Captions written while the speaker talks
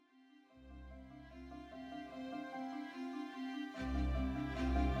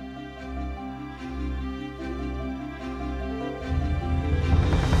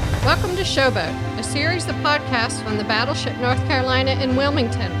Welcome to Showboat, a series of podcasts from the battleship North Carolina in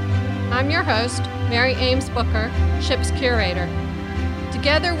Wilmington. I'm your host, Mary Ames Booker, ship's curator.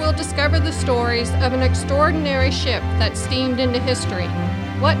 Together we'll discover the stories of an extraordinary ship that steamed into history,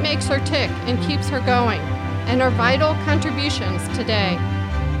 what makes her tick and keeps her going, and her vital contributions today.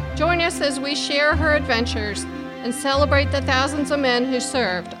 Join us as we share her adventures and celebrate the thousands of men who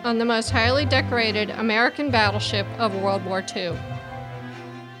served on the most highly decorated American battleship of World War II.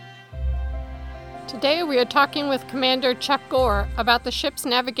 Today we are talking with Commander Chuck Gore about the ship's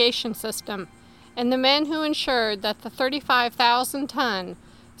navigation system and the men who ensured that the 35,000-ton,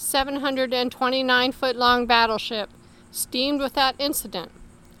 729-foot-long battleship steamed without incident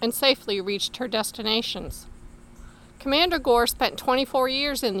and safely reached her destinations. Commander Gore spent 24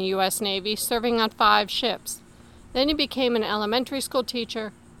 years in the U.S. Navy serving on 5 ships. Then he became an elementary school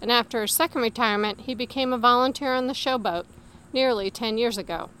teacher, and after his second retirement, he became a volunteer on the Showboat nearly 10 years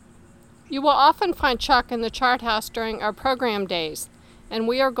ago. You will often find Chuck in the chart house during our program days, and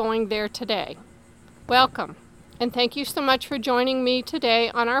we are going there today. Welcome, and thank you so much for joining me today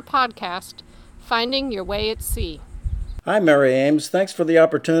on our podcast, Finding Your Way at Sea. Hi, Mary Ames. Thanks for the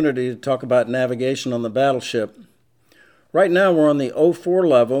opportunity to talk about navigation on the battleship. Right now we're on the 04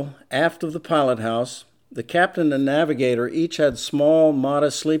 level, aft of the pilot house. The captain and navigator each had small,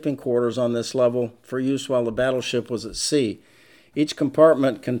 modest sleeping quarters on this level for use while the battleship was at sea. Each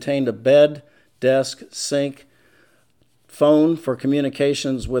compartment contained a bed, desk, sink, phone for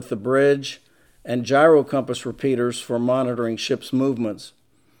communications with the bridge, and gyro compass repeaters for monitoring ship's movements.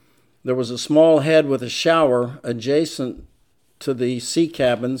 There was a small head with a shower adjacent to the sea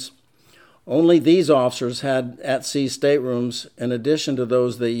cabins. Only these officers had at-sea staterooms in addition to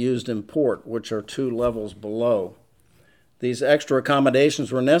those they used in port, which are 2 levels below. These extra accommodations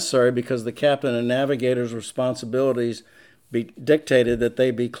were necessary because the captain and navigator's responsibilities dictated that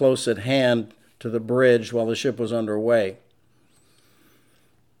they be close at hand to the bridge while the ship was underway.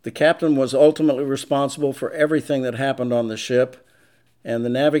 The captain was ultimately responsible for everything that happened on the ship, and the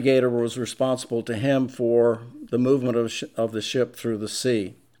navigator was responsible to him for the movement of the ship through the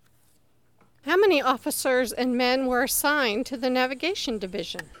sea. How many officers and men were assigned to the navigation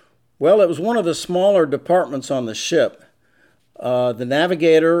division? Well, it was one of the smaller departments on the ship. The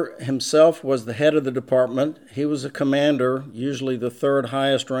navigator himself was the head of the department. He was a commander, usually the 3rd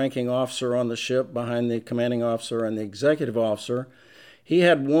highest ranking officer on the ship behind the commanding officer and the executive officer. He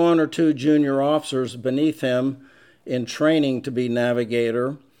had 1 or 2 junior officers beneath him in training to be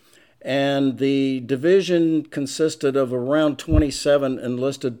navigator, and the division consisted of around 27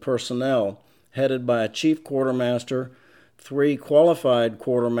 enlisted personnel, headed by a chief quartermaster, 3 qualified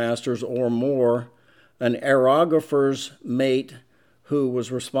quartermasters or more, an aerographer's mate who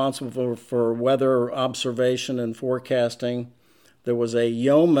was responsible for weather observation and forecasting. There was a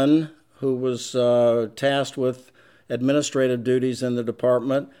yeoman who was tasked with administrative duties in the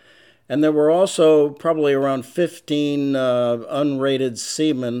department. And there were also probably around 15 unrated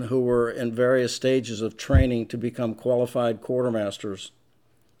seamen who were in various stages of training to become qualified quartermasters.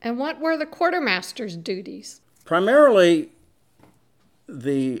 And what were the quartermaster's duties? Primarily,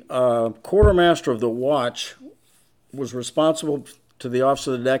 the quartermaster of the watch was responsible to the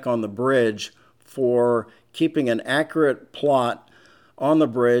officer of the deck on the bridge for keeping an accurate plot on the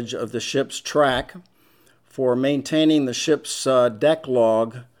bridge of the ship's track, for maintaining the ship's deck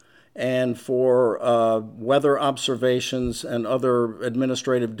log, and for weather observations and other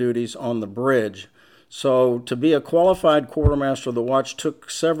administrative duties on the bridge. So to be a qualified quartermaster of the watch took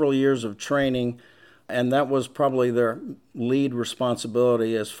several years of training, and that was probably their lead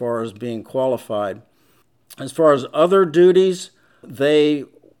responsibility as far as being qualified. As far as other duties, they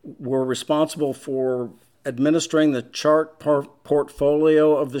were responsible for administering the chart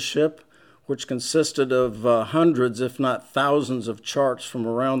portfolio of the ship, which consisted of hundreds, if not thousands, of charts from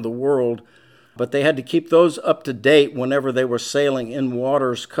around the world. But they had to keep those up to date whenever they were sailing in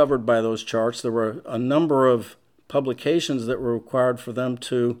waters covered by those charts. There were a number of publications that were required for them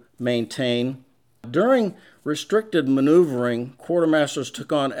to maintain. During restricted maneuvering, quartermasters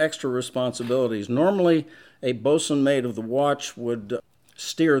took on extra responsibilities. Normally, a bosun mate of the watch would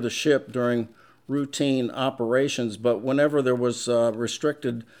steer the ship during routine operations, but whenever there was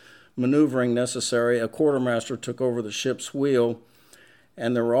restricted maneuvering necessary, a quartermaster took over the ship's wheel,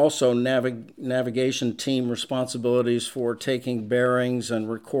 and there were also navigation team responsibilities for taking bearings and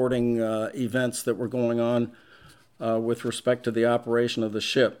recording events that were going on with respect to the operation of the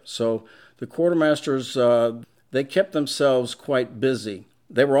ship. So the quartermasters, they kept themselves quite busy.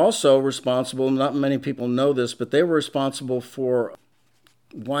 They were also responsible, not many people know this, but they were responsible for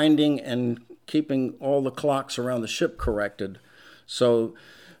winding and keeping all the clocks around the ship corrected. So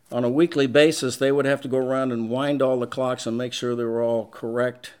on a weekly basis, they would have to go around and wind all the clocks and make sure they were all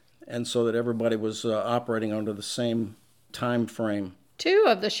correct, and so that everybody was operating under the same time frame. 2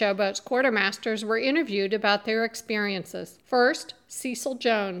 of the showboat's quartermasters were interviewed about their experiences. First, Cecil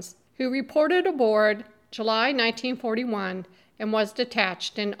Jones, who reported aboard July 1941 and was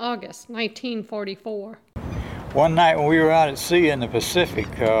detached in August 1944. One night when we were out at sea in the Pacific,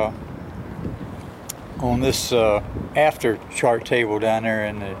 on this after chart table down there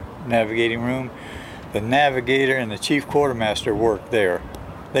in the navigating room, the navigator and the chief quartermaster worked there.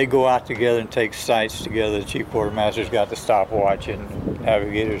 They go out together and take sights together. The chief quartermaster's got the stopwatch and the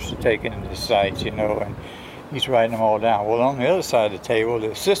navigator's taking the sights, and he's writing them all down. Well, on the other side of the table,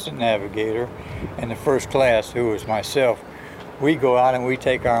 the assistant navigator and the first class, who was myself, we go out and we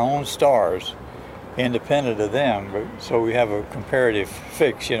take our own stars, independent of them, so we have a comparative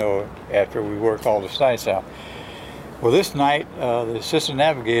fix, after we work all the sights out. Well, this night, the assistant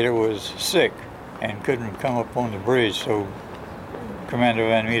navigator was sick and couldn't come up on the bridge, so Commander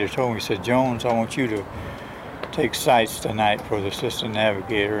Van Meter told me, he said, "Jones, I want you to take sights tonight for the assistant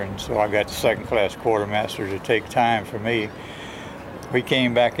navigator," and so I got the second class quartermaster to take time for me. We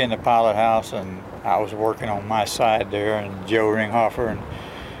came back in the pilot house, and I was working on my side there, and Joe Ringhofer and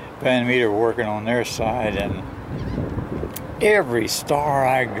Van Meter working on their side, and every star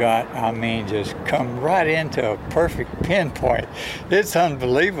I got, just come right into a perfect pinpoint. It's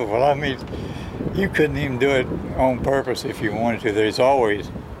unbelievable. You couldn't even do it on purpose if you wanted to. There's always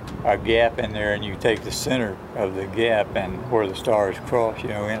a gap in there, and you take the center of the gap and where the stars cross,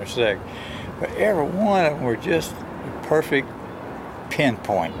 intersect. But every one of them were just a perfect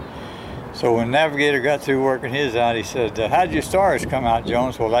pinpoint. So when the navigator got through working his out, he said, "How'd your stars come out,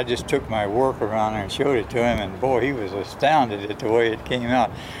 Jones?" Well, I just took my work around there and showed it to him, and boy, he was astounded at the way it came out,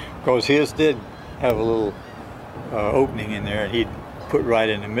 because his did have a little opening in there, and he'd put right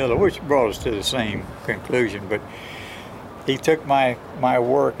in the middle, which brought us to the same conclusion. But he took my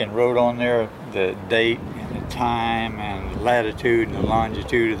work and wrote on there the date and the time and the latitude and the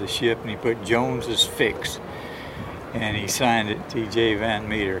longitude of the ship, and he put Jones's fix. And he signed it T.J. Van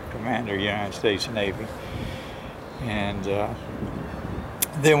Meter, Commander, United States Navy. And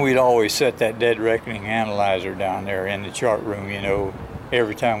then we'd always set that dead reckoning analyzer down there in the chart room,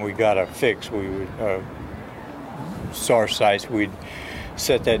 Every time we got a fix, we would, star sights, we'd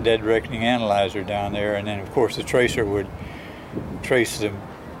set that dead reckoning analyzer down there. And then, of course, the tracer would trace the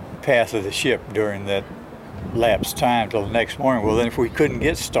path of the ship during that lapsed time till the next morning. Well, then if we couldn't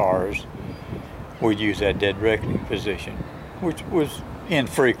get stars, we'd use that dead reckoning position, which was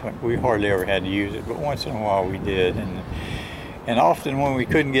infrequent. We hardly ever had to use it, but once in a while we did. And often when we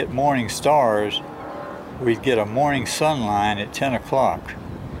couldn't get morning stars, we'd get a morning sun line at 10 o'clock,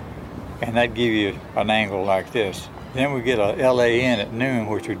 and that'd give you an angle like this. Then we'd get a LAN at noon,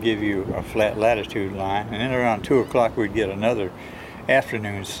 which would give you a flat latitude line, and then around 2 o'clock we'd get another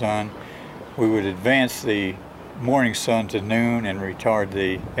afternoon sun. We would advance the morning sun to noon and retard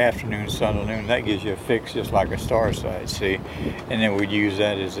the afternoon sun to noon. That gives you a fix just like a star sight, see? And then we'd use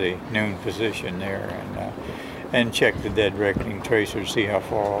that as a noon position there, and check the dead reckoning tracer, see how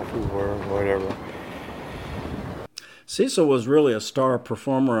far off we were or whatever. Cecil was really a star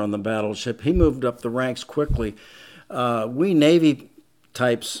performer on the battleship. He moved up the ranks quickly. We Navy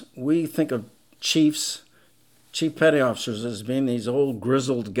types, we think of chief petty officers as being these old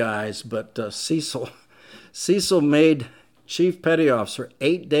grizzled guys, but Cecil made chief petty officer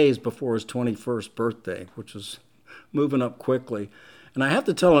 8 days before his 21st birthday, which was moving up quickly. And I have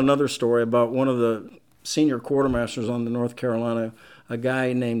to tell another story about one of the senior quartermasters on the North Carolina, a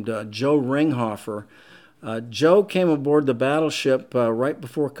guy named Joe Ringhofer. Joe came aboard the battleship right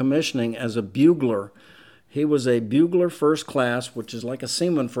before commissioning as a bugler. He was a bugler first class, which is like a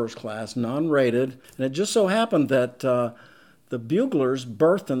seaman first class, non-rated. And it just so happened that the buglers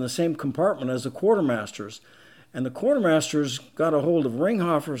berthed in the same compartment as the quartermasters. And the quartermasters got a hold of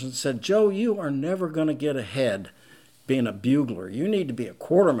Ringhofers and said, "Joe, you are never going to get ahead being a bugler. You need to be a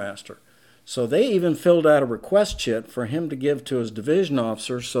quartermaster." So they even filled out a request sheet for him to give to his division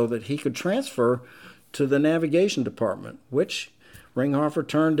officer so that he could transfer to the navigation department, which Ringhofer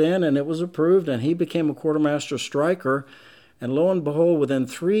turned in, and it was approved, and he became a quartermaster striker. And lo and behold, within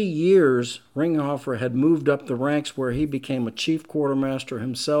 3 years, Ringhofer had moved up the ranks where he became a chief quartermaster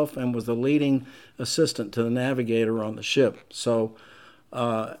himself and was the leading assistant to the navigator on the ship. So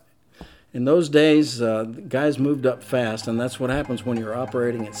in those days, guys moved up fast, and that's what happens when you're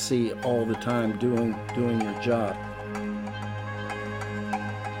operating at sea all the time doing your job.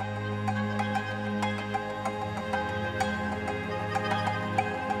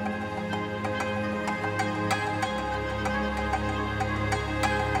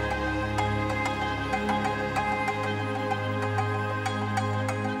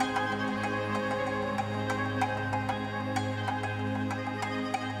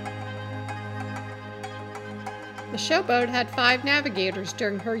 The showboat had 5 navigators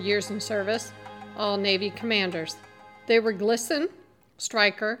during her years in service, all Navy commanders. They were Glisson,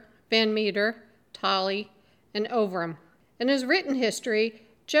 Stryker, Van Meter, Tolley, and Overham. In his written history,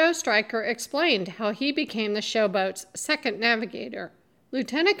 Joe Stryker explained how he became the showboat's second navigator.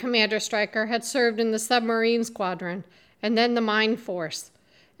 Lieutenant Commander Stryker had served in the submarine squadron and then the mine force,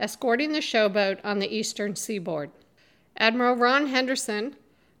 escorting the showboat on the eastern seaboard. Admiral Ron Henderson,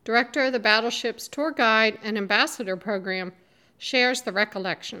 director of the battleship's tour guide and ambassador program, shares the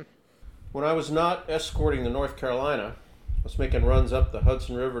recollection. When I was not escorting the North Carolina, I was making runs up the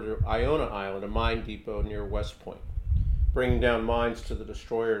Hudson River to Iona Island, a mine depot near West Point, bringing down mines to the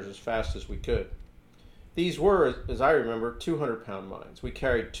destroyers as fast as we could. These were, as I remember, 200-pound mines. We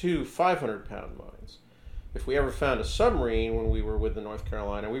carried 2 500-pound mines. If we ever found a submarine when we were with the North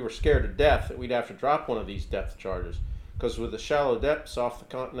Carolina, we were scared to death that we'd have to drop one of these depth charges, because with the shallow depths off the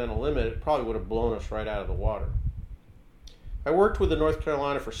continental limit, it probably would have blown us right out of the water. I worked with the North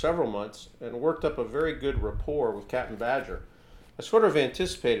Carolina for several months and worked up a very good rapport with Captain Badger. I sort of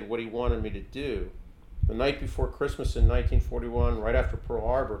anticipated what he wanted me to do. The night before Christmas in 1941, right after Pearl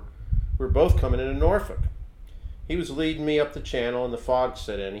Harbor, we were both coming into Norfolk. He was leading me up the channel and the fog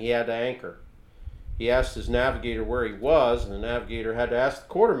set in. He had to anchor. He asked his navigator where he was, and the navigator had to ask the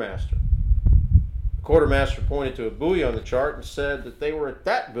quartermaster. The quartermaster pointed to a buoy on the chart and said that they were at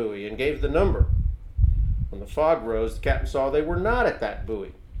that buoy and gave the number. When the fog rose, the captain saw they were not at that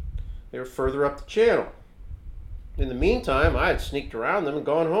buoy. They were further up the channel. In the meantime, I had sneaked around them and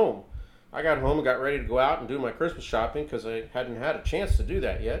gone home. I got home and got ready to go out and do my Christmas shopping because I hadn't had a chance to do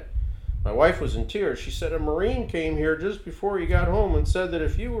that yet. My wife was in tears. She said, "A Marine came here just before you got home and said that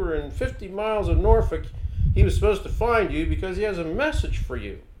if you were in 50 miles of Norfolk, he was supposed to find you because he has a message for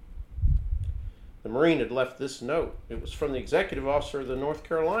you." The Marine had left this note. It was from the executive officer of the North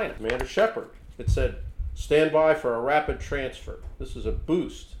Carolina, Commander Shepard. It said, "Stand by for a rapid transfer. This is a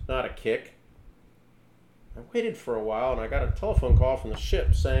boost, not a kick." I waited for a while and I got a telephone call from the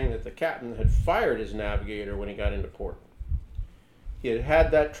ship saying that the captain had fired his navigator when he got into port. He had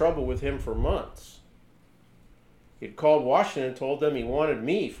had that trouble with him for months. He had called Washington and told them he wanted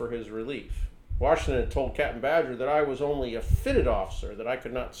me for his relief. Washington had told Captain Badger that I was only a fitted officer, that I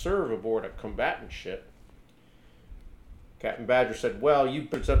could not serve aboard a combatant ship. Captain Badger said, "Well, you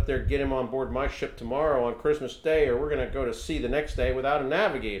put up there, get him on board my ship tomorrow on Christmas Day, or we're going to go to sea the next day without a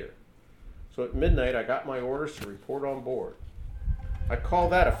navigator." So at midnight, I got my orders to report on board. I call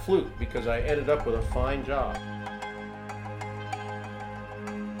that a fluke because I ended up with a fine job.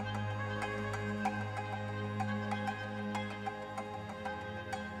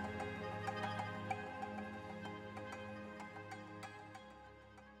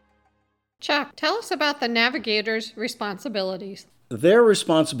 Chuck, tell us about the navigator's responsibilities. Their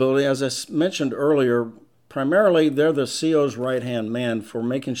responsibility, as I mentioned earlier, primarily they're the CO's right-hand man for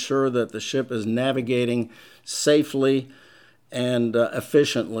making sure that the ship is navigating safely and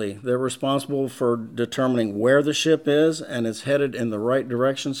efficiently. They're responsible for determining where the ship is and it's headed in the right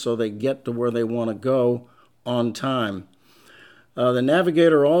direction so they get to where they want to go on time. The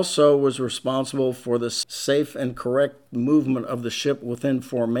navigator also was responsible for the safe and correct movement of the ship within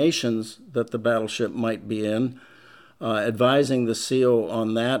formations that the battleship might be in, advising the CO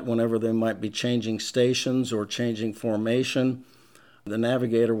on that whenever they might be changing stations or changing formation. The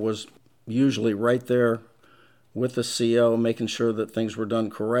navigator was usually right there with the CO, making sure that things were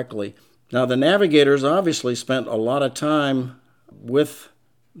done correctly. Now, the navigators obviously spent a lot of time with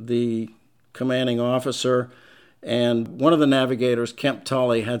the commanding officer, and one of the navigators, Kemp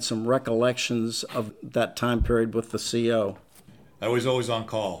Tolley, had some recollections of that time period with the CO. I was always on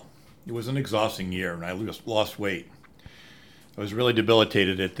call. It was an exhausting year, and I lost weight. I was really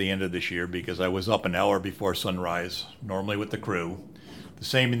debilitated at the end of this year because I was up an hour before sunrise, normally with the crew. The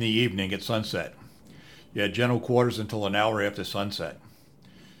same in the evening at sunset. You had general quarters until an hour after sunset.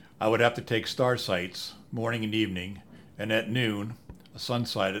 I would have to take star sights morning and evening, and at noon, a sun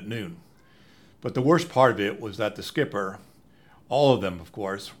sight at noon. But the worst part of it was that the skipper, all of them of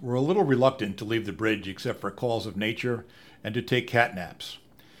course, were a little reluctant to leave the bridge except for calls of nature and to take cat naps,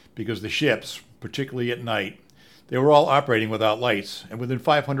 because the ships, particularly at night, they were all operating without lights and within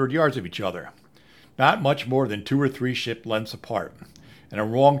 500 yards of each other, not much more than 2 or 3 ship lengths apart, and a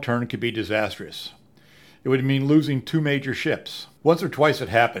wrong turn could be disastrous. It would mean losing 2 major ships. Once or twice it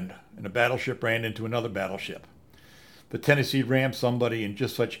happened, and a battleship ran into another battleship. The Tennessee rammed somebody in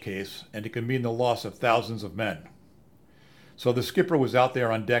just such a case, and it could mean the loss of thousands of men. So the skipper was out there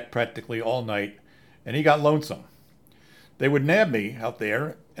on deck practically all night, and he got lonesome. They would nab me out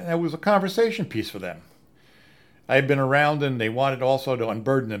there, and it was a conversation piece for them. I had been around, and they wanted also to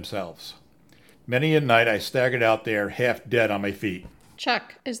unburden themselves. Many a night I staggered out there half dead on my feet.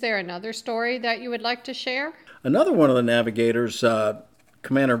 Chuck, is there another story that you would like to share? Another one of the navigators,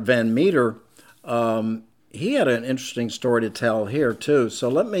 Commander Van Meter, he had an interesting story to tell here too. So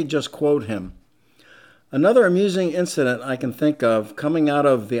let me just quote him. Another amusing incident I can think of coming out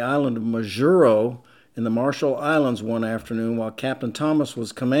of the island of Majuro in the Marshall Islands one afternoon while Captain Thomas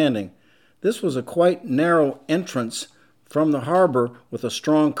was commanding. This was a quite narrow entrance from the harbor with a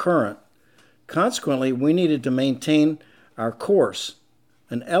strong current. Consequently, we needed to maintain our course.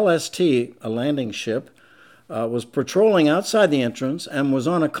 An LST, a landing ship, was patrolling outside the entrance and was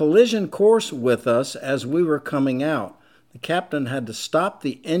on a collision course with us as we were coming out. The captain had to stop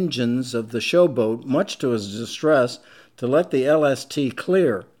the engines of the showboat, much to his distress, to let the LST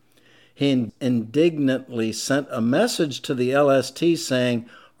clear. He indignantly sent a message to the LST saying,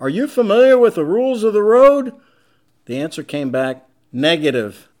 "Are you familiar with the rules of the road?" The answer came back,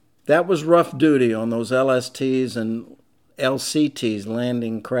 "Negative." That was rough duty on those LSTs and LCTs,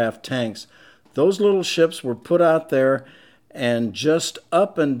 landing craft tanks. Those little ships were put out there and just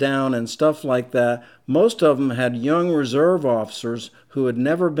up and down and stuff like that. Most of them had young reserve officers who had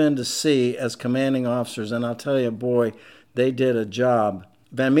never been to sea as commanding officers, and I'll tell you, boy, they did a job.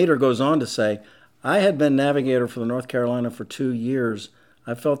 Van Meter goes on to say, "I had been navigator for the North Carolina for 2 years.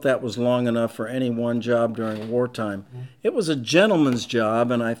 I felt that was long enough for any one job during wartime. It was a gentleman's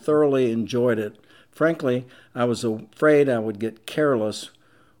job, and I thoroughly enjoyed it. Frankly, I was afraid I would get careless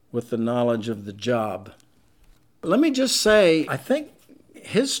with the knowledge of the job." Let me just say, I think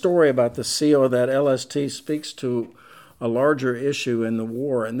his story about the CO of that LST speaks to a larger issue in the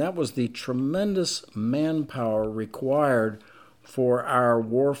war, and that was the tremendous manpower required for our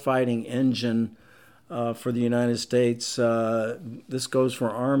war-fighting engine for the United States. This goes for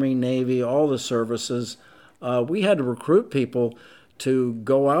Army, Navy, all the services. We had to recruit people to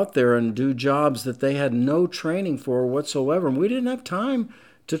go out there and do jobs that they had no training for whatsoever, and we didn't have time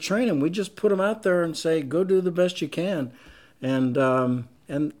to train them. We just put them out there and say, "Go do the best you can," and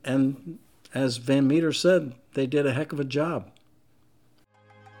as Van Meter said, they did a heck of a job.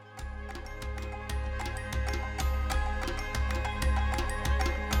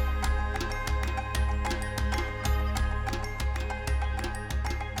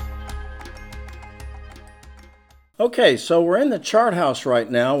 Okay, so we're in the chart house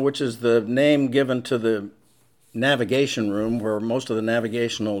right now, which is the name given to the navigation room where most of the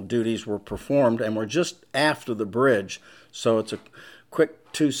navigational duties were performed, and we're just aft of the bridge, so it's a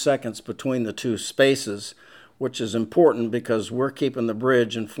quick 2 seconds between the two spaces, which is important because we're keeping the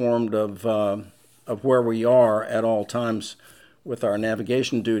bridge informed of where we are at all times with our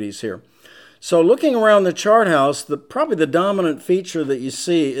navigation duties here. So looking around the chart house, probably the dominant feature that you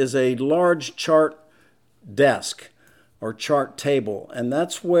see is a large chart desk or chart table, and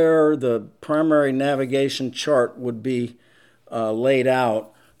that's where the primary navigation chart would be laid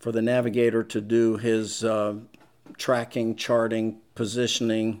out for the navigator to do his tracking, charting,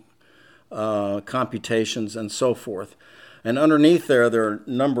 positioning, computations, and so forth. And underneath there are a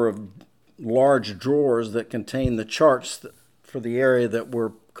number of large drawers that contain the charts for the area that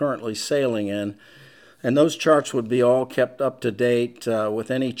we're currently sailing in. And those charts would be all kept up to date with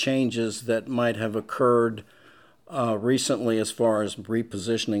any changes that might have occurred recently as far as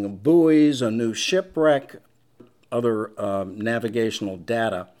repositioning of buoys, a new shipwreck, other navigational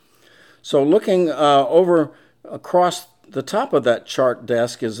data. So looking over across the top of that chart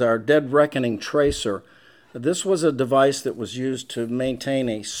desk is our dead reckoning tracer. This was a device that was used to maintain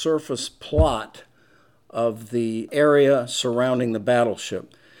a surface plot of the area surrounding the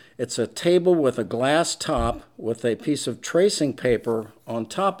battleship. It's a table with a glass top with a piece of tracing paper on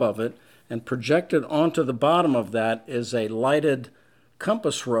top of it, and projected onto the bottom of that is a lighted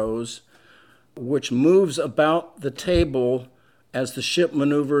compass rose which moves about the table as the ship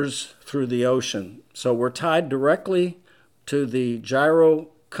maneuvers through the ocean. So we're tied directly to the gyro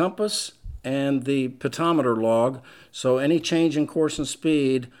compass and the pedometer log, so any change in course and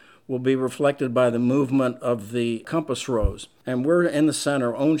speed will be reflected by the movement of the compass rose. And we're in the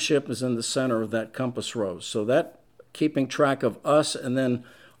center. Own ship is in the center of that compass rose. So that keeping track of us, and then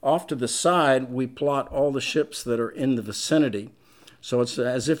off to the side, we plot all the ships that are in the vicinity. So it's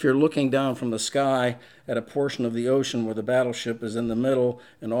as if you're looking down from the sky at a portion of the ocean where the battleship is in the middle,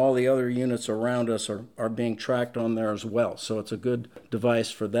 and all the other units around us are being tracked on there as well. So it's a good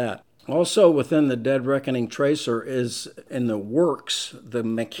device for that. Also within the Dead Reckoning tracer is in the works, the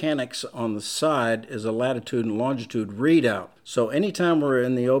mechanics on the side is a latitude and longitude readout. So anytime we're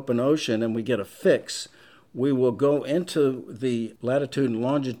in the open ocean and we get a fix, we will go into the latitude and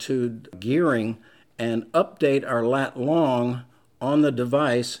longitude gearing and update our lat long on the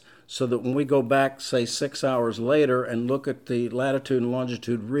device so that when we go back, say, 6 hours later and look at the latitude and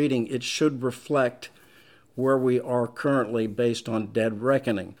longitude reading, it should reflect where we are currently based on dead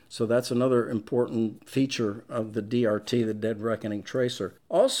reckoning. So that's another important feature of the DRT, the dead reckoning tracer.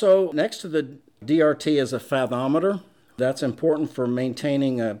 Also, next to the DRT is a fathometer. That's important for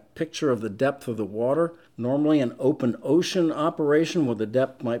maintaining a picture of the depth of the water. Normally an open ocean operation where the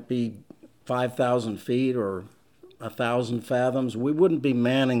depth might be 5,000 feet or 1,000 fathoms, we wouldn't be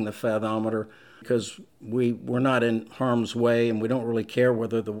manning the fathometer because we're not in harm's way and we don't really care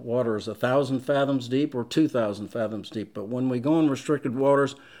whether the water is 1,000 fathoms deep or 2,000 fathoms deep. But when we go in restricted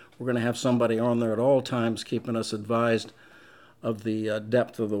waters, we're going to have somebody on there at all times keeping us advised of the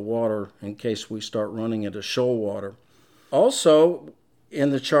depth of the water in case we start running into shoal water. Also,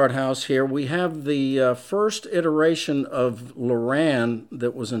 in the chart house here, we have the first iteration of Loran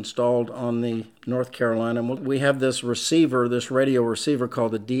that was installed on the North Carolina. We have this receiver, this radio receiver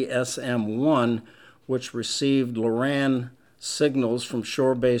called the DSM-1, which received Loran signals from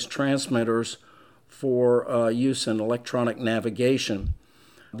shore-based transmitters for use in electronic navigation.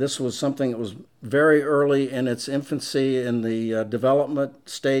 This was something that was very early in its infancy in the development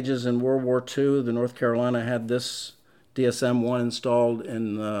stages in World War II. The North Carolina had this DSM-1 installed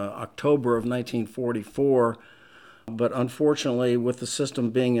in October of 1944, but unfortunately, with the system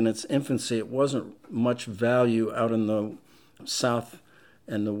being in its infancy, it wasn't much value out in the South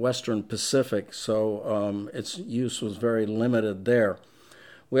and the Western Pacific, so its use was very limited there.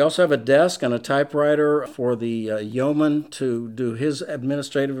 We also have a desk and a typewriter for the yeoman to do his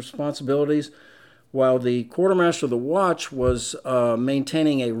administrative responsibilities, while the quartermaster of the watch was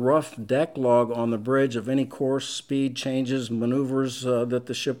maintaining a rough deck log on the bridge of any course, speed changes, maneuvers that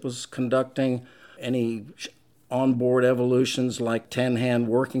the ship was conducting, any onboard evolutions like 10-hand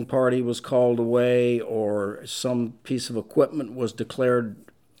working party was called away or some piece of equipment was declared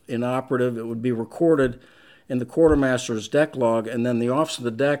inoperative. It would be recorded in the quartermaster's deck log, and then the officer of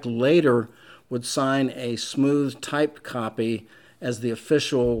the deck later would sign a smooth typed copy as the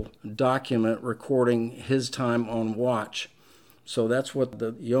official document recording his time on watch. So that's what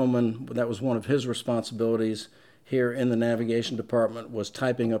the yeoman, that was one of his responsibilities here in the navigation department, was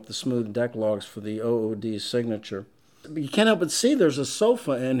typing up the smooth deck logs for the OOD's signature. You can't help but see there's a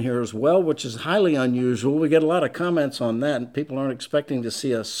sofa in here as well, which is highly unusual. We get a lot of comments on that, and people aren't expecting to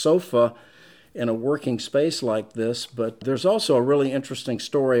see a sofa in a working space like this, but there's also a really interesting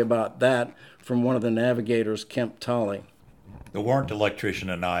story about that from one of the navigators, Kemp Tolley. The warrant electrician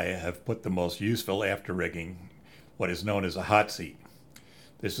and I have put the most useful after rigging, what is known as a hot seat.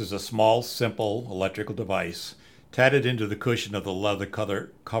 This is a small, simple electrical device tatted into the cushion of the leather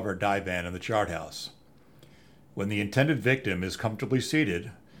cover divan in the chart house. When the intended victim is comfortably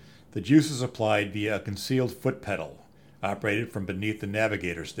seated, the juice is applied via a concealed foot pedal operated from beneath the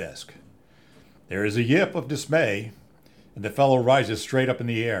navigator's desk. There is a yip of dismay, and the fellow rises straight up in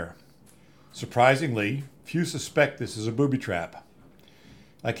the air. Surprisingly, few suspect this is a booby trap.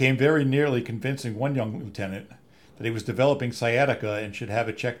 I came very nearly convincing one young lieutenant that he was developing sciatica and should have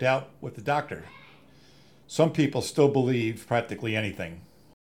it checked out with the doctor. Some people still believe practically anything.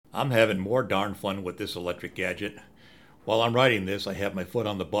 I'm having more darn fun with this electric gadget. While I'm writing this, I have my foot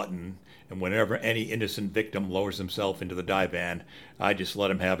on the button, and whenever any innocent victim lowers himself into the divan, I just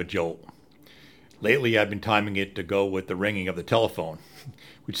let him have a jolt. Lately, I've been timing it to go with the ringing of the telephone,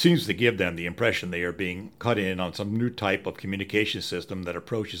 which seems to give them the impression they are being cut in on some new type of communication system that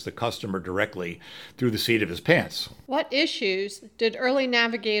approaches the customer directly through the seat of his pants. What issues did early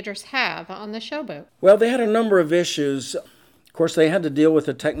navigators have on the showboat? Well, they had a number of issues. Of course, they had to deal with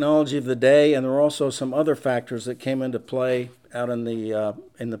the technology of the day, and there were also some other factors that came into play out in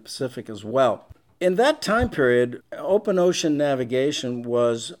the Pacific as well. In that time period, open ocean navigation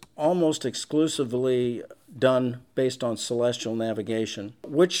was almost exclusively done based on celestial navigation,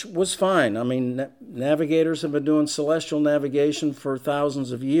 which was fine. I mean, navigators have been doing celestial navigation for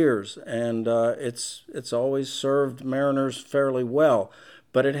thousands of years, and it's always served mariners fairly well.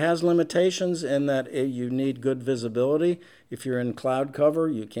 But it has limitations in that you need good visibility. If you're in cloud cover,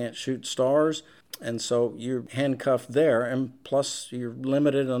 you can't shoot stars, and so you're handcuffed there. And plus, you're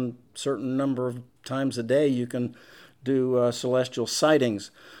limited on a certain number of times a day you can do celestial sightings.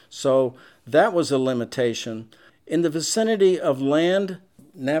 So that was a limitation. In the vicinity of land,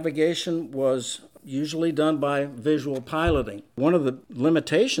 navigation was usually done by visual piloting. One of the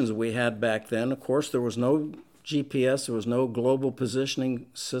limitations we had back then, of course, there was no GPS, there was no global positioning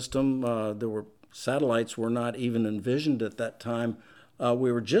system. Satellites were not even envisioned at that time.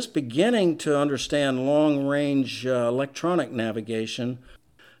 We were just beginning to understand long-range electronic navigation.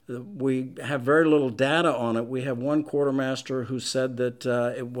 We have very little data on it. We have one quartermaster who said that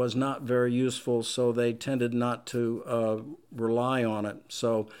it was not very useful, so they tended not to rely on it.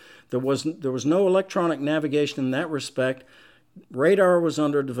 So there was no electronic navigation in that respect. Radar was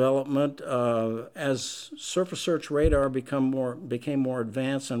under development. As surface search radar became more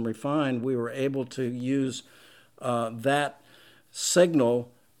advanced and refined, we were able to use that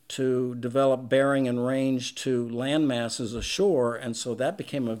signal to develop bearing and range to land masses ashore, and so that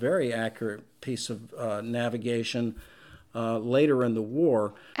became a very accurate piece of navigation later in the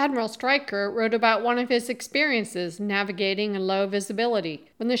war. Admiral Stryker wrote about one of his experiences navigating in low visibility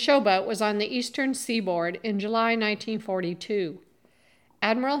when the showboat was on the eastern seaboard in July 1942.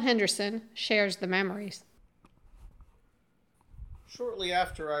 Admiral Henderson shares the memories. Shortly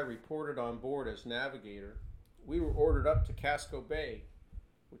after I reported on board as navigator, we were ordered up to Casco Bay,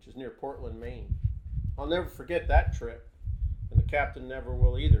 which is near Portland, Maine. I'll never forget that trip, and the captain never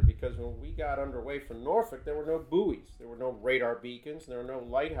will either, because when we got underway from Norfolk, there were no buoys, there were no radar beacons, there were no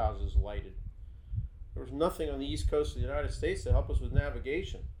lighthouses lighted. There was nothing on the east coast of the United States to help us with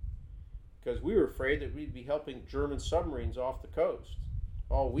navigation, because we were afraid that we'd be helping German submarines off the coast.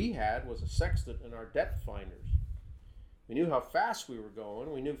 All we had was a sextant and our depth finders. We knew how fast we were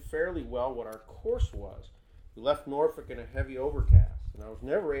going, we knew fairly well what our course was. We left Norfolk in a heavy overcast, and I was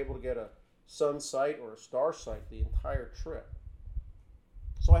never able to get a sun sight or a star sight the entire trip.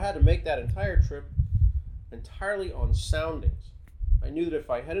 So I had to make that entire trip entirely on soundings. I knew that if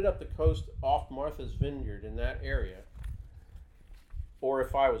I headed up the coast off Martha's Vineyard in that area, or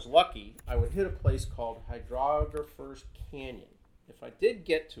if I was lucky, I would hit a place called Hydrographer's Canyon. If I did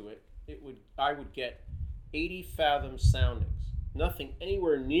get to it, I would get 80 fathom soundings. Nothing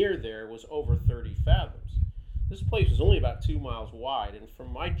anywhere near there was over 30 fathoms. This place was only about 2 miles wide, and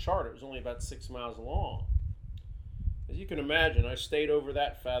from my chart, it was only about 6 miles long. As you can imagine, I stayed over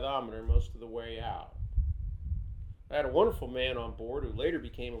that fathometer most of the way out. I had a wonderful man on board who later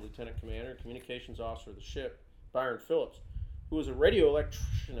became a lieutenant commander and communications officer of the ship, Byron Phillips, who was a radio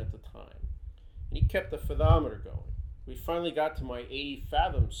electrician at the time, and he kept the fathometer going. We finally got to my 80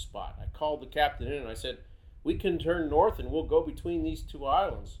 fathom spot. I called the captain in and I said, "We can turn north and we'll go between these two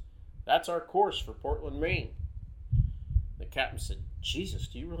islands. That's our course for Portland, Maine." The captain said, "Jesus,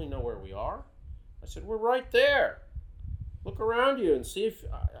 do you really know where we are?" I said, "We're right there. Look around you and see if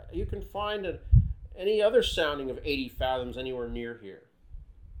you can find any other sounding of 80 fathoms anywhere near here."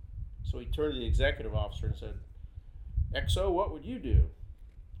 So he turned to the executive officer and said, "XO, what would you do?"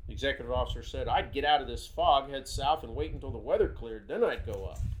 The executive officer said, "I'd get out of this fog, head south, and wait until the weather cleared, then I'd go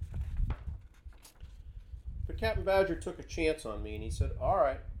up." But Captain Badger took a chance on me and he said, "All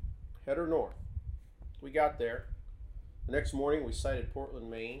right, head her north." We got there. The next morning we sighted Portland,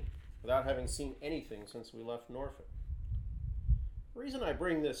 Maine, without having seen anything since we left Norfolk. The reason I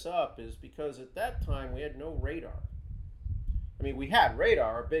bring this up is because at that time we had no radar. I mean, we had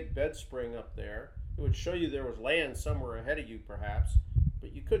radar, a big bed spring up there. It would show you there was land somewhere ahead of you, perhaps,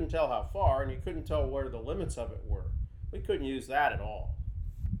 but you couldn't tell how far, and you couldn't tell where the limits of it were. We couldn't use that at all.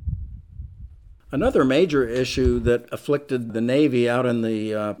 Another major issue that afflicted the Navy out in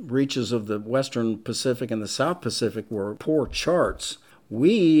the reaches of the Western Pacific and the South Pacific were poor charts.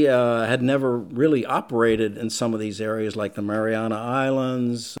 We had never really operated in some of these areas like the Mariana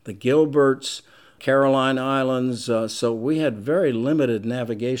Islands, the Gilberts, Caroline Islands, so we had very limited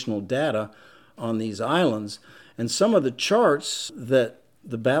navigational data on these islands. And some of the charts that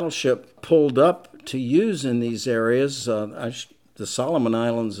the battleship pulled up to use in these areas, the Solomon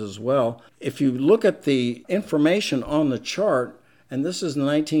Islands as well. If you look at the information on the chart, and this is the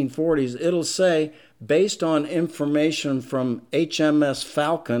 1940s, it'll say, based on information from HMS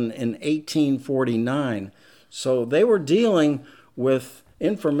Falcon in 1849. So they were dealing with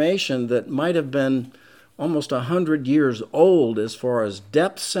information that might have been almost 100 years old as far as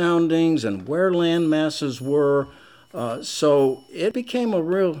depth soundings and where land masses were. So it became a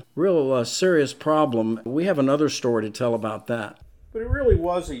real serious problem. We have another story to tell about that. But it really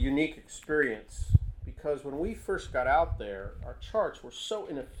was a unique experience, because when we first got out there, our charts were so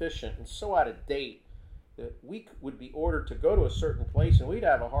inefficient and so out of date that we would be ordered to go to a certain place and we'd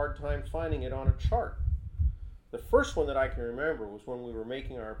have a hard time finding it on a chart. The first one that I can remember was when we were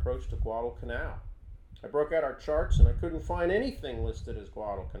making our approach to Guadalcanal. I broke out our charts and I couldn't find anything listed as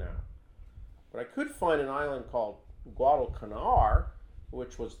Guadalcanal. But I could find an island called Guadalcanar,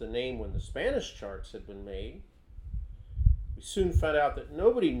 which was the name when the Spanish charts had been made. We soon found out that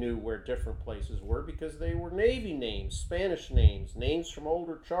nobody knew where different places were because they were Navy names, Spanish names, names from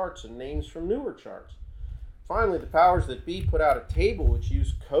older charts, and names from newer charts. Finally, the powers that be put out a table which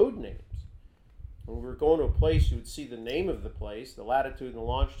used code names. When we were going to a place, you would see the name of the place, the latitude and the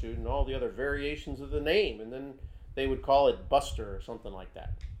longitude, and all the other variations of the name, and then they would call it Buster or something like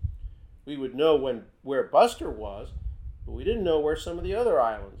that. We would know where Buster was, but we didn't know where some of the other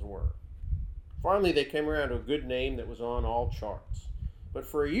islands were. Finally, they came around to a good name that was on all charts. But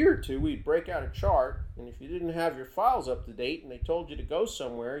for a year or two, we'd break out a chart, and if you didn't have your files up to date and they told you to go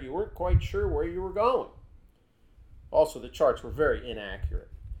somewhere, you weren't quite sure where you were going. Also, the charts were very inaccurate.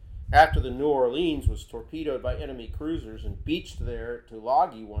 After the New Orleans was torpedoed by enemy cruisers and beached there to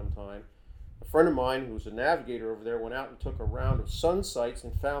Tulagi one time, a friend of mine who was a navigator over there went out and took a round of sun sites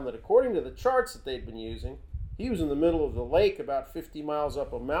and found that according to the charts that they'd been using, he was in the middle of the lake about 50 miles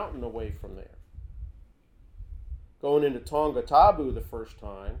up a mountain away from there. Going into Tongatabu the first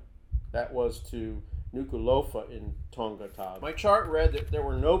time, that was to Nuku'alofa in Tongatabu, my chart read that there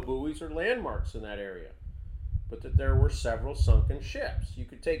were no buoys or landmarks in that area, but that there were several sunken ships. You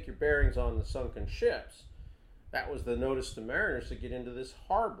could take your bearings on the sunken ships. That was the notice to mariners to get into this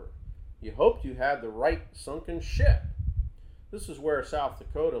harbor. You hoped you had the right sunken ship. This is where South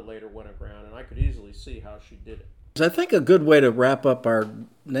Dakota later went aground, and I could easily see how she did it. I think a good way to wrap up our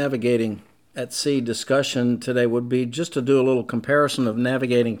navigating at sea discussion today would be just to do a little comparison of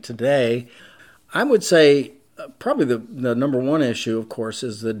navigating today. I would say probably the number one issue, of course,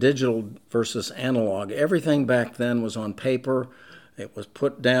 is the digital versus analog. Everything back then was on paper. It was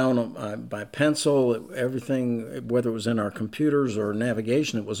put down by pencil. Everything, whether it was in our computers or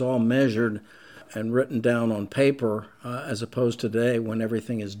navigation, it was all measured and written down on paper, as opposed to today when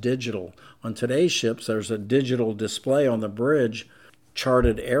everything is digital. On today's ships, there's a digital display on the bridge,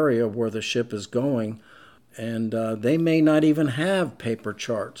 charted area where the ship is going, and they may not even have paper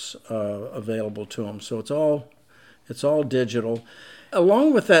charts available to them. So it's all digital.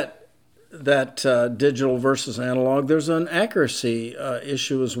 Along with that digital versus analog, there's an accuracy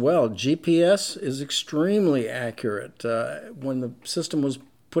issue as well. GPS is extremely accurate. When the system was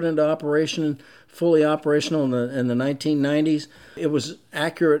put into operation, fully operational in the 1990s, it was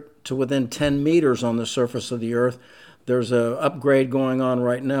accurate to within 10 meters on the surface of the Earth. There's an upgrade going on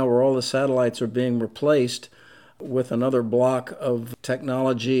right now where all the satellites are being replaced with another block of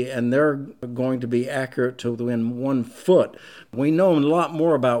technology, and they're going to be accurate to within 1 foot. We know a lot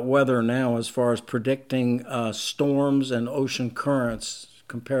more about weather now as far as predicting storms and ocean currents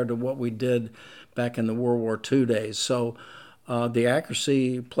compared to what we did back in the World War II days. So the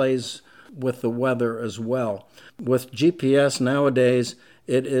accuracy plays with the weather as well. With GPS nowadays,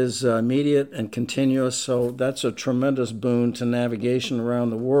 it is immediate and continuous, so that's a tremendous boon to navigation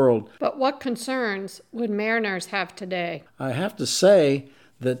around the world. But what concerns would mariners have today? I have to say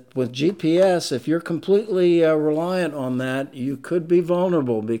that with GPS, if you're completely reliant on that, you could be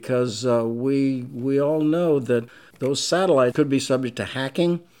vulnerable because we all know that those satellites could be subject to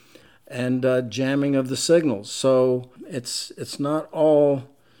hacking and jamming of the signals. So it's not all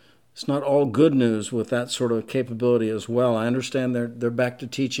good news with that sort of capability as well. I understand they're back to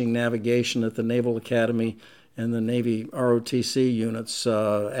teaching navigation at the Naval Academy and the Navy ROTC units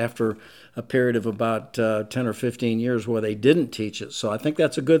after a period of about 10 or 15 years where they didn't teach it. So I think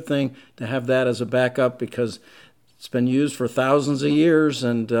that's a good thing to have that as a backup because it's been used for thousands of years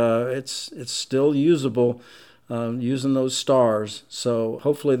and it's still usable using those stars. So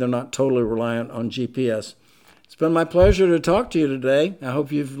hopefully they're not totally reliant on GPS. It's been my pleasure to talk to you today. I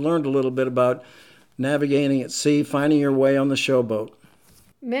hope you've learned a little bit about navigating at sea, finding your way on the showboat.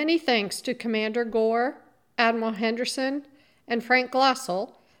 Many thanks to Commander Gore, Admiral Henderson, and Frank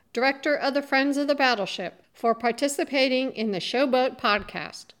Glossel, Director of the Friends of the Battleship, for participating in the Showboat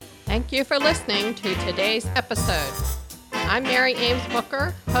podcast. Thank you for listening to today's episode. I'm Mary Ames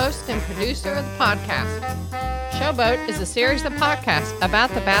Booker, host and producer of the podcast. Showboat is a series of podcasts about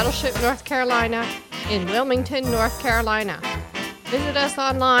the Battleship North Carolina in Wilmington, North Carolina. Visit us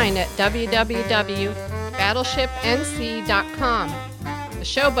online at www.battleshipnc.com. The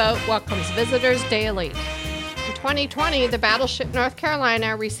Showboat welcomes visitors daily. In 2020, the Battleship North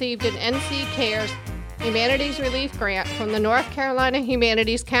Carolina received an NC Cares Humanities Relief Grant from the North Carolina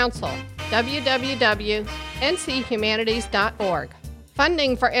Humanities Council, www.nchumanities.org.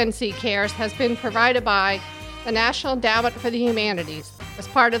 Funding for NC Cares has been provided by the National Endowment for the Humanities as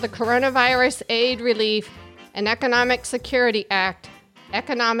part of the Coronavirus Aid, Relief, and Economic Security Act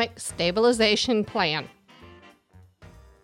Economic Stabilization Plan.